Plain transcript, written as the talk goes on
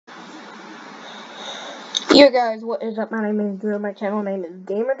Yo guys, what is up? My name is Drew. My channel name is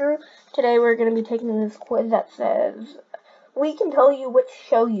Gamer Drew. Today we're going to be taking this quiz that says we can tell you which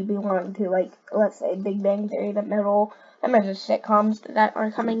show you belong to. Like, let's say Big Bang Theory, The Middle. Them are just sitcoms that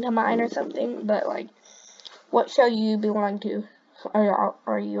are coming to mind or something. But like, what show you belong to?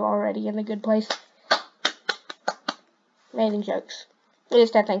 Are you already in the good place? Amazing jokes. At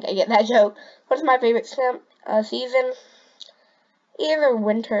least I think I get that joke. What's my favorite season? Either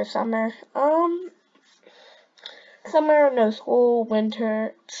winter or summer. Summer, no school,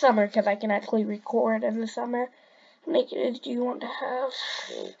 winter, summer, because I can actually record in the summer. How many kids do you want to have?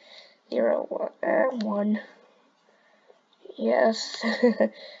 0, 1. Yes.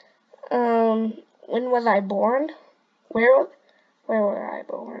 When was I born? Where were I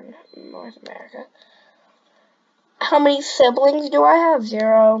born? North America. How many siblings do I have?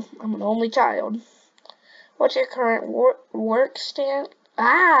 0. I'm an only child. What's your current work status?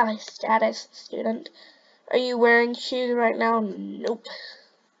 Student. Are you wearing shoes right now? Nope.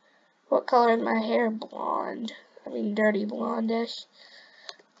 What color is my hair? Blonde. I mean, dirty blondish.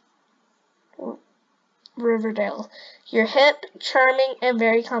 Riverdale. You're hip, charming, and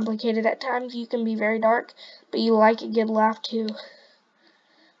very complicated. At times, you can be very dark, but you like a good laugh, too.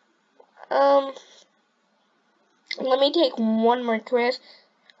 Let me take one more quiz.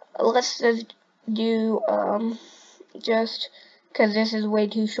 Let's just do, just because this is way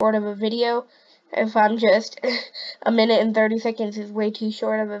too short of a video. If I'm just a minute and 30 seconds is way too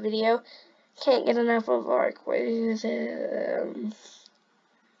short of a video. Can't get enough of our quiz.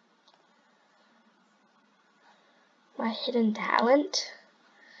 My hidden talent.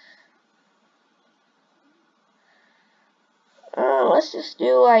 Let's just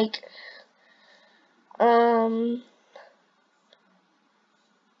do like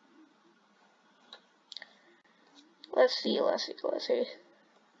let's see.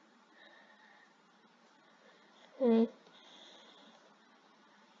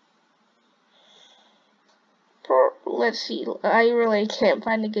 Let's see. I really can't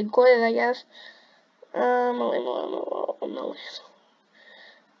find a good quiz, I guess.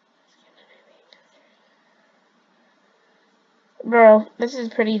 Bro, this is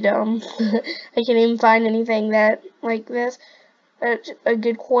pretty dumb. I can't even find anything that like this. That's a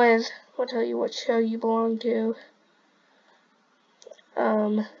good quiz. I'll tell you what show you belong to.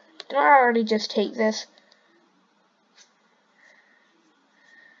 Did I already just take this?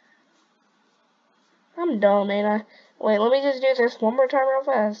 I'm dumb, ain't I? Wait, let me just do this one more time real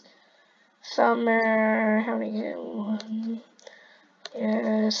fast. Summer, how many? 1.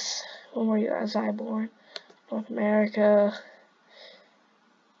 Yes. When were you guys born? North America.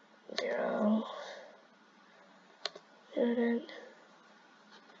 0. Student.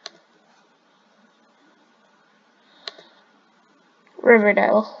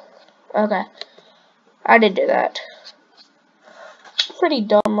 Riverdale. Okay. I did do that. Pretty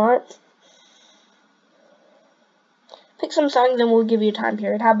dumb, right? Pick some songs and we'll give you a time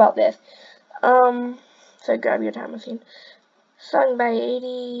period. How about this? So grab your time machine. Sung by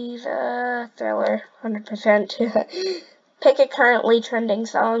 80s, Thriller, 100%. Pick a currently trending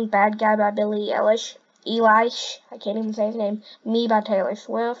song. Bad Guy by Billie Eilish. Elish, I can't even say his name. Me by Taylor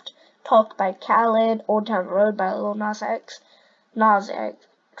Swift. Talk by Khaled. Old Town Road by Lil Nas X.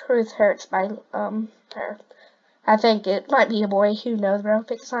 Truth Hurts by, her. I think it might be a boy. Who knows, bro?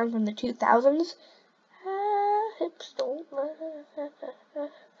 Pick a song from the 2000s. Hips don't lie.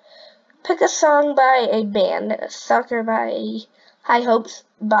 Pick a song by a band. Sucker by High Hopes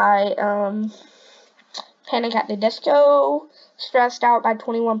by Panic at the Disco. Stressed Out by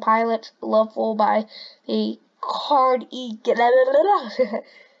 21 Pilots. Loveful by the Cardi.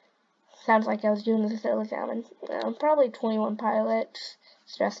 Sounds like I was doing the silly sounding. Probably 21 Pilots.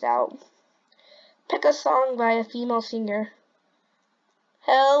 Stressed Out. Pick a song by a female singer.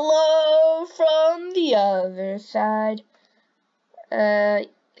 Hello from the other side. Yeah,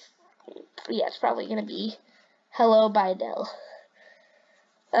 it's probably gonna be Hello by Adele.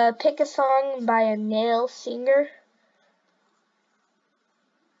 Pick a song by a male singer.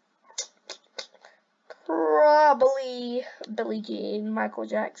 Probably Billie Jean, Michael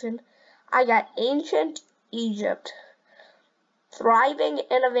Jackson. I got Ancient Egypt. Thriving,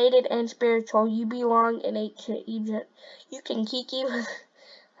 innovative, and spiritual. You belong in ancient Egypt. You can kiki with...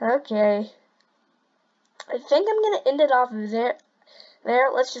 Okay. I think I'm gonna end it off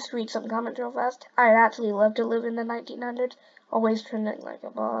there. Let's just read some comments real fast. I'd actually love to live in the 1900s. Always trending like a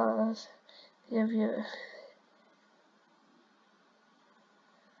boss.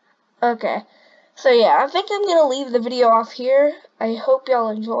 Okay. So yeah, I think I'm gonna leave the video off here. I hope y'all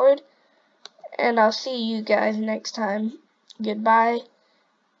enjoyed. And I'll see you guys next time. Goodbye.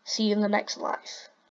 See you in the next live.